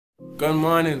Good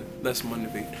morning. Let's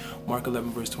Mondivate. Mark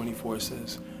 11 verse 24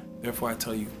 says, therefore I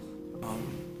tell you,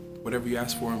 whatever you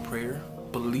ask for in prayer,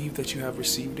 believe that you have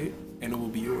received it and it will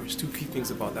be yours. Two key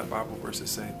things about that Bible verse that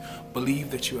say,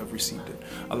 believe that you have received it.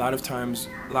 A lot of times,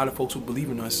 a lot of folks will believe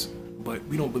in us, but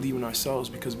we don't believe in ourselves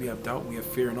because we have doubt, we have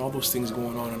fear, and all those things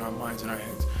going on in our minds and our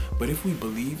heads. But if we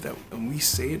believe that and we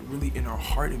say it really in our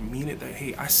heart and mean it, that,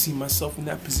 hey, I see myself in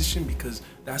that position because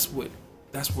that's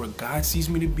where God sees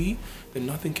me to be, then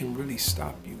nothing can really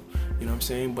stop you. You know what I'm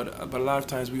saying? But a lot of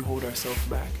times we hold ourselves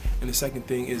back. And the second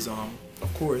thing is,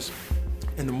 of course,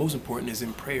 and the most important is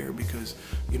in prayer, because,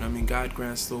 you know, God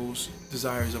grants those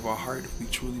desires of our heart if we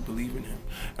truly believe in Him.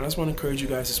 And I just want to encourage you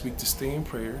guys this week to stay in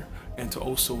prayer and to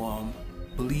also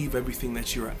believe everything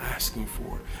that you're asking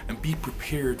for and be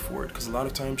prepared for it. Because a lot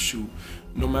of times, shoot,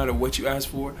 no matter what you ask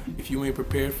for, if you ain't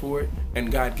prepared for it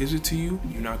and God gives it to you,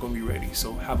 you're not going to be ready.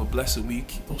 So have a blessed week.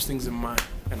 Keep those things in mind.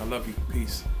 And I love you.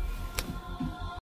 Peace.